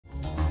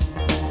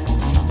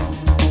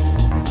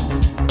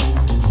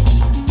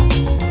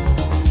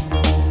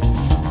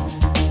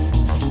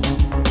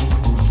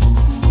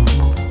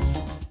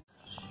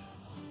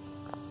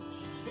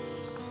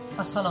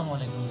আসসালামু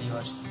আলাইকুম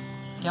ভিউয়ার্স,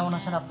 কেমন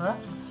আছেন আপনারা?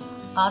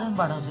 আরএম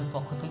বার্ড হাউসের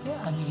পক্ষ থেকে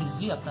আমি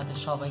রিজভি আপনাদের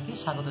সবাইকে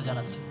স্বাগত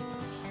জানাচ্ছি।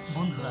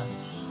 বন্ধুরা,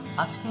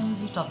 আজকে আমি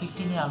যে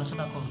টপিকটি নিয়ে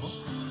আলোচনা করব,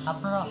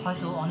 আপনারা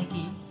হয়তো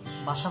অনেকেই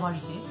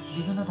বাসাবাড়িতে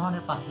বিভিন্ন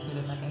ধরনের পাখি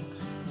পেলে থাকেন,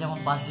 যেমন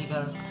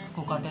বাজরিগার,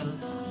 কোকাটেল,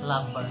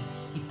 লাভবার্ড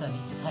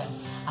ইত্যাদি। হ্যাঁ,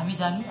 আমি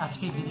জানি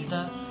আজকের ভিডিওটা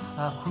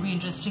খুবই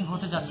ইন্টারেস্টিং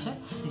হতে যাচ্ছে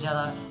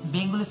যারা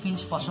বেঙ্গলি ফিঞ্চ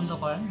পছন্দ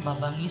করেন বা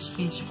বাংলিশ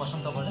ফিঞ্চ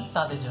পছন্দ করেন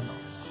তাদের জন্য।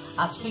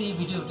 আজকের এই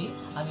ভিডিওটি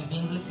আমি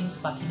বেঙ্গলি ফিঞ্চ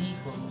পাখি নিয়েই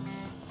করব।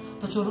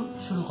 তো চলুন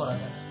শুরু করা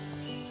যাক।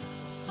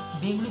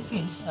 বেঙ্গলি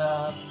ফিঞ্চ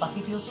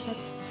পাখিটি হচ্ছে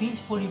ফিঞ্চ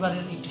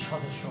পরিবারের একটি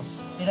সদস্য।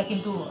 এরা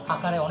কিন্তু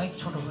আকারে অনেক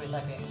ছোট হয়ে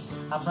থাকে।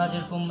 আপনারা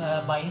যেরকম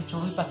বাইরে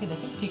চড়ুই পাখি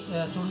দেখেন, ঠিক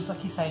চড়ুই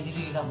পাখি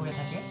সাইজেরই এরা হয়ে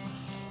থাকে।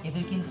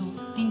 এদের কিন্তু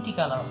তিনটি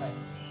কালার হয়।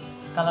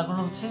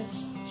 কালারগুলো হচ্ছে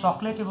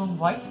চকলেট এবং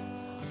হোয়াইট,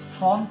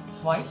 ফন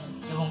হোয়াইট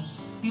এবং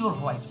পিওর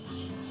হোয়াইট।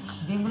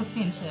 বেঙ্গলি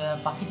ফিঞ্চ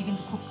পাখিটি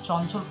কিন্তু খুব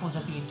চঞ্চল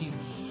প্রজাতির একটি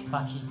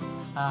পাখি।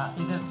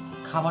 এদের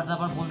খাবার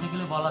দাবার বলতে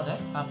গেলে বলা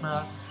যায় আপনারা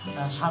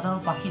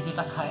সাধারণ পাখি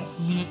যেটা খায়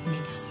মিলেট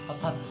মিক্স,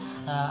 অর্থাৎ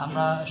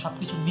আমরা সব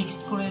কিছু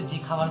মিক্সড করে যে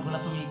খাবারগুলো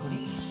তৈরি করি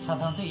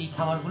সাধারণত এই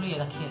খাবারগুলোই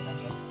এরা খেয়ে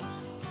থাকে।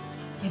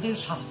 এদের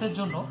স্বাস্থ্যের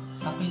জন্য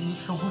আপনি যদি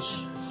সবুজ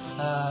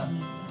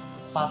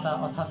পাতা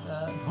অর্থাৎ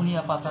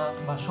ধনিয়া পাতা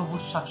বা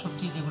সবুজ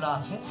শাকসবজি যেগুলো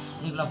আছে,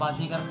 যেগুলো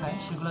বাজিগার খায়,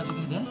 সেগুলো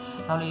যদি দেন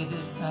তাহলে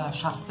এদের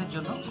স্বাস্থ্যের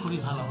জন্য খুবই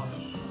ভালো হবে।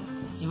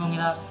 এবং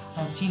এরা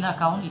চীনা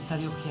কাউন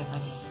ইত্যাদিও খেয়ে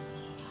থাকে।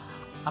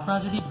 আপনারা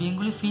যদি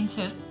বেঙ্গলি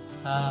ফিঞ্চের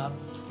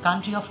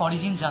কান্ট্রি অফ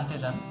অরিজিন জানতে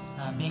চান,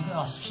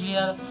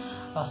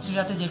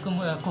 অস্ট্রেলিয়াতে যেরকম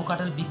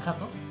কোকাটেল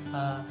বিখ্যাত,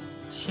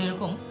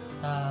 সেরকম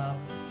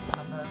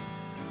আপনার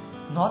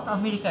নর্থ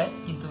আমেরিকায়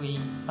কিন্তু এই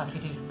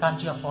পাখিটির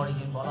কান্ট্রি অফ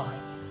অরিজিন বলা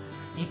হয়।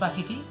 এই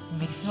পাখিটি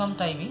ম্যাক্সিমাম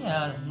টাইমই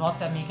নর্থ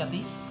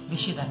আমেরিকাতেই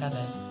বেশি দেখা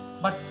যায়,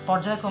 বাট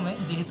পর্যায়ক্রমে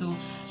যেহেতু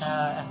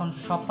এখন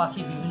সব পাখি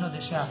বিভিন্ন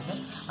দেশে আছে,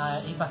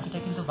 এই পাখিটা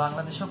কিন্তু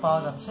বাংলাদেশেও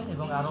পাওয়া যাচ্ছে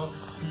এবং আরও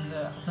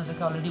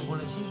আপনাদেরকে অলরেডি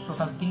বলেছি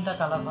টোটাল 3টা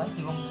কালার হয়।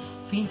 এবং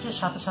ফিঞ্চের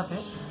সাথে সাথে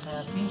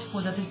ফিঞ্চ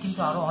প্রজাতির কিন্তু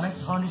আরও অনেক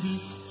ধরনেরই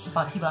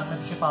পাখি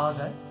বাংলাদেশে পাওয়া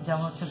যায়,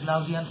 যেমন হচ্ছে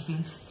গ্লাউডিয়ান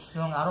ফিঞ্চ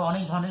এবং আরও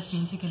অনেক ধরনের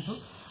ফিঞ্চই কিন্তু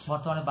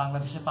বর্তমানে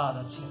বাংলাদেশে পাওয়া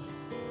যাচ্ছে।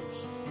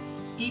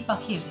 এই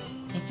পাখির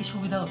একটি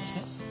সুবিধা হচ্ছে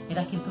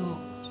এরা কিন্তু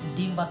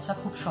ডিম বাচ্চা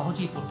খুব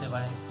সহজেই করতে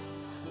পারে।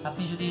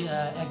 আপনি যদি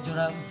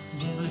একজোড়া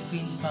বেঙ্গলি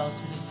ফিঞ্চ বা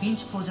হচ্ছে যে ফিঞ্চ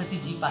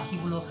প্রজাতির যে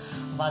পাখিগুলো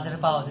বাজারে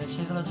পাওয়া যায়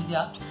সেগুলো যদি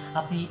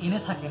আপনি এনে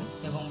থাকেন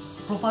এবং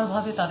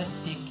প্রপারভাবে তাদের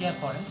টেক কেয়ার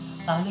করেন,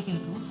 তাহলে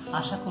কিন্তু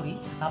আশা করি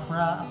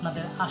আপনারা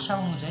আপনাদের আশা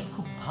অনুযায়ী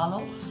খুব ভালো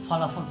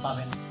ফলাফল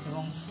পাবেন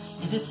এবং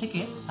এদের থেকে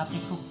আপনি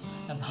খুব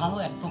ভালো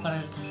এক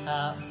প্রকারের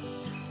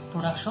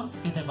প্রোডাকশন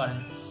পেতে পারেন।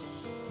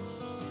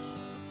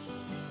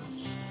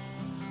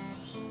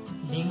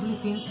 বেঙ্গলি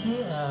ফিঞ্চ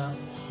নিয়ে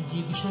যে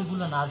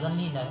বিষয়গুলো না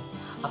জানলেই নয়,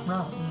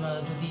 আপনারা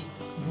যদি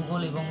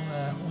গুগল এবং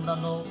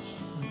অন্যান্য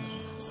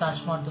সার্চ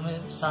মাধ্যমে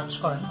সার্চ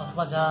করেন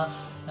অথবা যা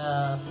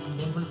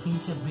বেঙ্গলি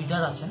ফিঞ্চের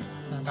ব্রিডার আছেন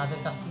তাদের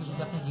কাছ থেকে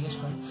যদি আপনি জিজ্ঞেস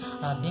করেন,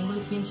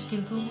 বেঙ্গলি ফিঞ্চ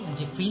কিন্তু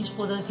যে ফিঞ্চ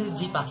প্রজাতির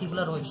যে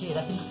পাখিগুলো রয়েছে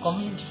এরা কিন্তু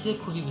কমিউনিটিতে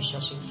খুবই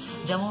বিশ্বাসী।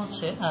 যেমন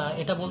হচ্ছে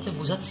এটা বলতে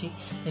বোঝাচ্ছি,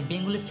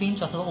 বেঙ্গলি ফিঞ্চ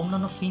অথবা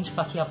অন্যান্য ফিঞ্চ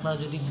পাখি আপনারা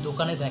যদি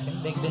দোকানে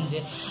দেখবেন যে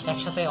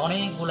একসাথে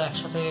অনেকগুলো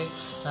একসাথে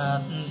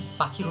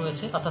পাখি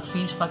রয়েছে, অর্থাৎ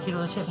ফিঞ্চ পাখি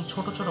রয়েছে এবং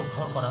ছোট ছোট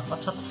ঘর করা,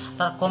 অর্থাৎ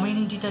তারা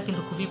কমিউনিটিটা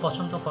কিন্তু খুবই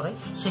পছন্দ করে,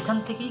 সেখান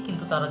থেকেই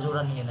কিন্তু তারা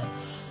জোড়া নিয়ে নেয়।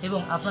 এবং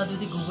আপনারা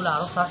যদি গুগলে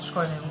আরও সার্চ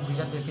করেন এবং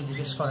ব্রিডারদেরকে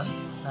জিজ্ঞেস করেন,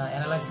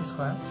 অ্যানালাইসিস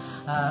করেন,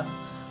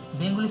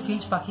 বেঙ্গলি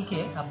ফিঞ্চ পাখিকে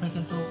আপনি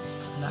কিন্তু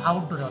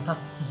আউটডোরে অর্থাৎ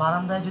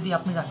বারান্দায় যদি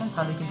আপনি রাখেন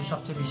তাহলে কিন্তু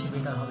সবচেয়ে বেশি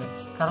বেটার হবে,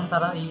 কারণ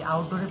তারা এই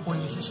আউটডোরের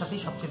পরিবেশের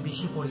সাথেই সবচেয়ে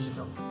বেশি পরিচিত।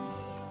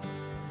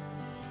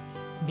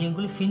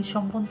 বেঙ্গলি ফিঞ্চ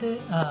সম্বন্ধে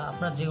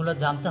আপনার যেগুলো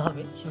জানতে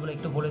হবে সেগুলো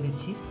একটু বলে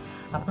দিচ্ছি।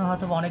 আপনারা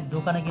হয়তো অনেক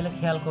দোকানে গেলে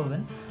খেয়াল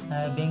করবেন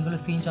বেঙ্গলি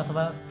ফিঞ্চ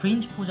অথবা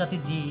ফ্রিঞ্চ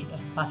প্রজাতির যে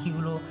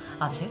পাখিগুলো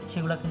আছে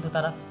সেগুলো কিন্তু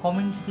তারা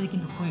কমিউনিটিতে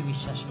কিন্তু খুবই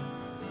বিশ্বাসী।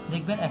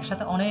 দেখবেন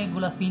একসাথে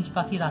অনেকগুলো ফিঞ্চ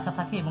পাখি রাখা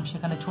থাকে এবং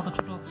সেখানে ছোট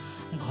ছোট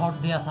ঘর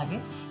দেয়া থাকে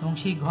এবং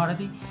সেই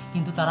ঘরেতেই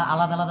কিন্তু তারা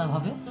আলাদা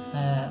আলাদাভাবে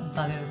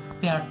তাদের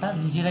পেয়ারটা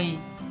নিজেরাই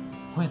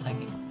হয়ে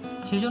থাকে।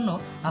 সেই জন্য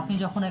আপনি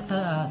যখন একটা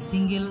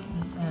সিঙ্গেল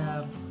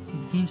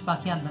ফিঞ্চ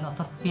পাখি আনবেন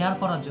অর্থাৎ পেয়ার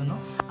করার জন্য,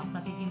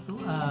 আপনাকে কিন্তু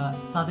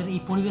তাদের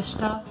এই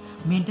পরিবেশটা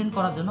মেনটেন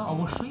করার জন্য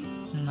অবশ্যই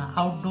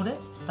আউটডোরে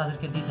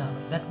তাদেরকে দিতে হবে।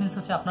 দ্যাট মিনস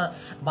হচ্ছে আপনার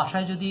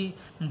বাসায় যদি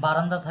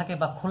বারান্দা থাকে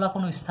বা খোলা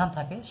কোনো স্থান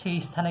থাকে, সেই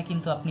স্থানে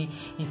কিন্তু আপনি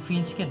এই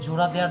ফিঞ্চকে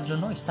জোড়া দেওয়ার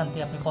জন্য স্থানটি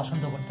আপনি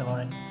পছন্দ করতে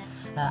পারেন।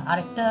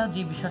 আরেকটা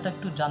যে বিষয়টা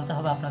একটু জানতে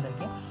হবে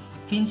আপনাদেরকে,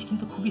 ফিঞ্চ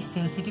কিন্তু খুবই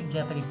সেন্সিটিভ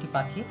জাতের একটি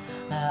পাখি।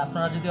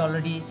 আপনারা যদি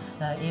অলরেডি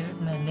এর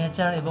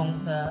নেচার এবং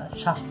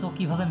স্বাস্থ্য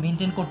কীভাবে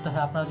মেনটেন করতে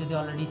হয় আপনারা যদি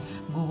অলরেডি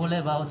গুগলে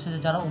বা হচ্ছে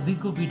যারা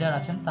অভিজ্ঞ ব্রিডার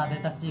আছেন তাদের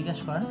কাছে জিজ্ঞেস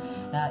করেন,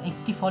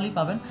 একটি ফলই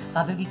পাবেন,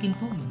 তাদেরকে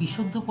কিন্তু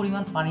বিশুদ্ধ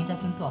পরিমাণ পানিটা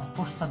কিন্তু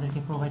অফকোর্স তাদেরকে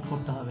প্রোভাইড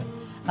করতে হবে।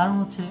 কারণ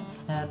হচ্ছে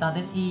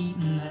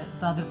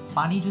তাদের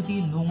পানি যদি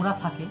নোংরা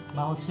থাকে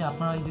বা হচ্ছে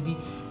আপনারা যদি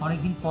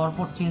অনেকদিন পর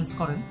পর চেঞ্জ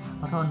করেন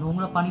অথবা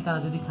নোংরা পানি তারা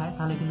যদি খায়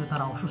তাহলে কিন্তু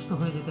তারা অসুস্থ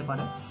হয়ে যেতে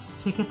পারে।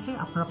 সেক্ষেত্রে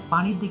আপনারা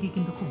পানির দিকে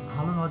কিন্তু খুব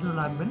ভালো নজর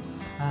রাখবেন।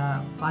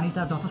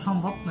 পানিটা যত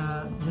সম্ভব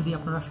যদি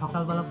আপনারা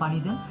সকালবেলা পানি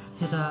দেন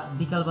সেটা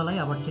বিকালবেলায়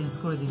আবার চেঞ্জ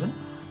করে দিবেন।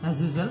 অ্যাজ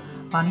ইউজুয়াল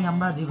পানি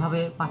আমরা যেভাবে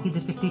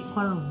পাখিদেরকে টেক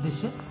করার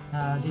উদ্দেশ্যে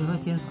যেভাবে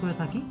চেঞ্জ করে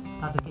থাকি,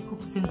 তাদেরকে খুব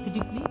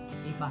সেন্সিটিভলি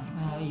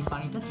এই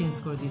পানিটা চেঞ্জ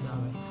করে দিতে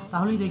হবে।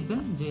 তাহলেই দেখবেন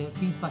যে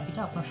ফিঞ্চ পাখিটা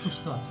আপনার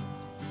সুস্থ আছে।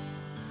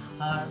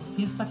 আর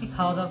ফিঞ্চ পাখি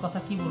খাওয়া দাওয়ার কথা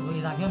কি বলবো,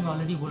 এর আগে আমি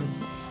অলরেডি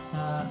বলেছি।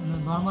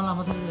 নর্মাল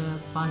আমাদের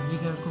 5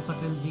 জিগার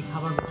কোকাটেল যে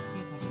খাবার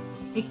খেয়ে থাকে,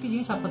 একটি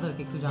জিনিস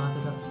আপনাদেরকে একটু জানাতে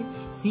চাচ্ছি।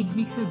 সিড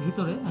মিক্সের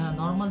ভিতরে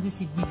নর্মাল যে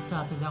সিড মিক্সটা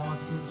আছে, যেমন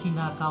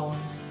চীনা, কাউন,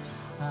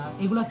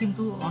 এগুলা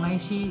কিন্তু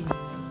অনায়াসেই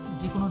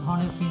যে কোনো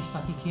ধরনের ফিঞ্চ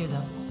পাখি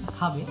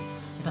খাবে,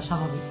 এটা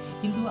স্বাভাবিক।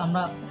 কিন্তু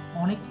আমরা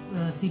অনেক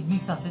সিড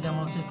মিক্স আছে, যেমন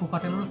হচ্ছে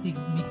কোকাটেলেরও সিড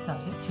মিক্স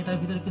আছে, সেটার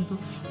ভিতরে কিন্তু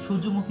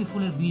সূর্যমুখী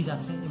ফুলের বীজ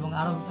আছে এবং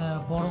আরও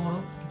বড় বড়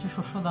কিছু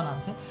শস্যদানা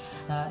আছে।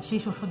 সেই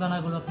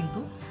শস্যদানাগুলো কিন্তু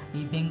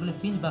এই বেঙ্গলি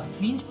ফিঞ্চ বা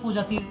ফিঞ্চ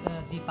প্রজাতির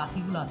যে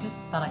পাখিগুলো আছে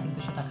তারা কিন্তু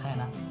সেটা খায়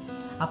না।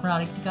 আপনারা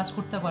আরেকটি কাজ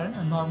করতে পারেন,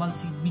 নর্মাল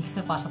সিড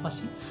মিক্সের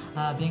পাশাপাশি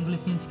বেঙ্গলি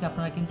ফিঞ্চকে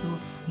আপনারা কিন্তু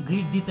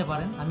গ্রিড দিতে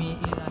পারেন। আমি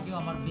এর আগেও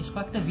আমার বেশ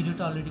কয়েকটা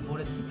ভিডিওটা অলরেডি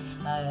বলেছি।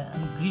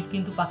 গ্রিড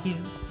কিন্তু পাখির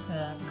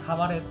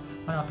খাবারের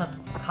মানে অর্থাৎ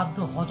খাদ্য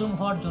হজম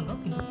হওয়ার জন্য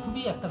কিন্তু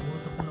খুবই একটা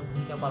গুরুত্বপূর্ণ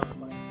ভূমিকা পালন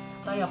করে।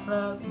 তাই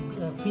আপনারা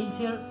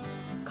ফিঞ্চের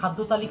খাদ্য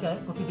তালিকায়,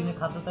 প্রতিদিনের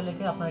খাদ্য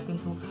তালিকায় আপনারা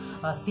কিন্তু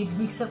সিড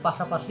মিক্সের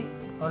পাশাপাশি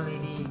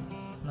অলরেডি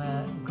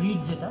গ্রিড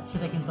যেটা,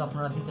 সেটা কিন্তু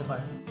আপনারা দিতে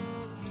পারেন।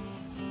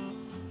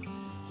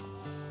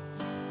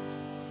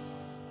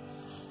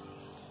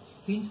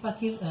 ফিঞ্চ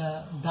পাখির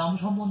দাম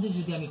সম্বন্ধে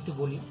যদি আমি একটু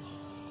বলি,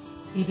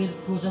 এদের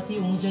প্রজাতি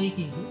অনুযায়ী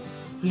কিন্তু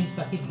ফিঞ্চ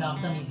পাখির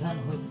দামটা নির্ধারণ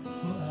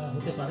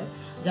হতে পারে।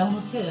 যেমন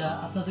হচ্ছে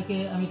আপনাদেরকে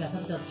আমি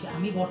দেখাতে চাচ্ছি,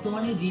 আমি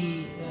বর্তমানে যে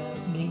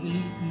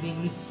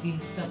বেঙ্গলি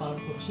ফিঞ্চটা পালন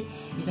করছি,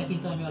 এটা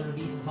কিন্তু আমি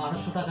অলরেডি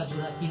 1200 টাকা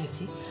জোড়া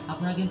কিনেছি।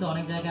 আপনারা কিন্তু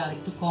অনেক জায়গায়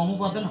আরেকটু কমও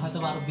পাবেন, হয়তো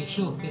আরও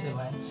বেশিও পেতে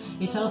পারেন।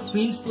 এছাড়াও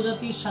ফিঞ্চ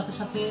প্রজাতির সাথে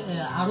সাথে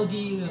আরও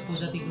যে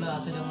প্রজাতিগুলো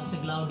আছে, যেমন হচ্ছে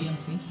গ্লাউডিয়ান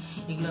ফিঞ্চ,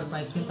 এগুলোর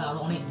প্রাইস কিন্তু আরও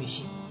অনেক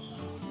বেশি।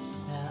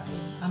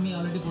 আমি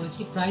অলরেডি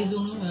বলেছি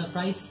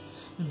প্রাইস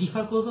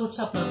ডিফার করবে হচ্ছে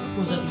আপনার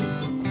প্রজাতির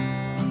উপর।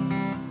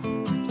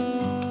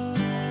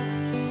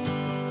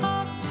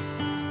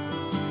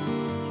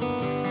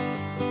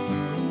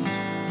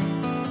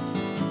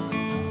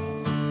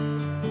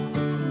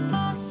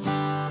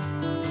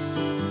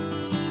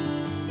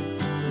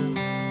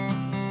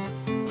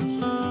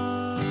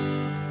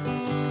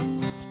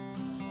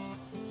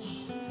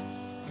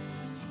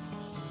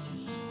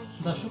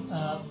 দর্শক,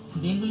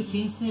 বেঙ্গলি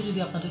ফিঞ্চ নিয়ে যদি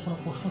আপনাদের কোনো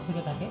প্রশ্ন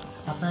থেকে থাকে,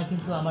 আপনারা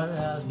কিন্তু আমার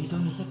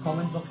ভিডিওর নিচে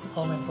কমেন্ট বক্সে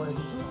কমেন্ট করে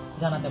কিছু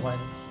জানাতে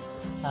পারেন।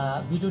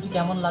 ভিডিওটি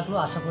কেমন লাগলো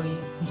আশা করি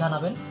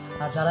জানাবেন।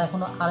 আর যারা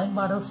এখনও RM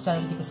বার্ড হাউস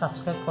চ্যানেলটিকে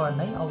সাবস্ক্রাইব করেন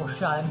নাই,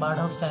 অবশ্যই RM বার্ড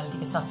হাউস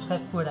চ্যানেলটিকে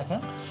সাবস্ক্রাইব করে রাখেন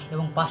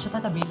এবং পাশে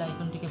থাকা বেল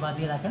আইকনটিকে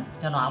বাজিয়ে রাখেন,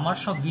 যেন আমার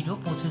সব ভিডিও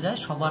পৌঁছে যায়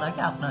সবার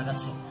আগে আপনার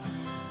কাছে।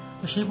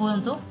 তো সেই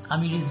পর্যন্ত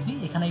আমি রিজভি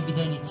এখানেই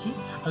বিদায় নিচ্ছি।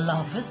 আল্লাহ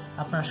হাফেজ,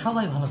 আপনারা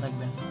সবাই ভালো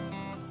থাকবেন।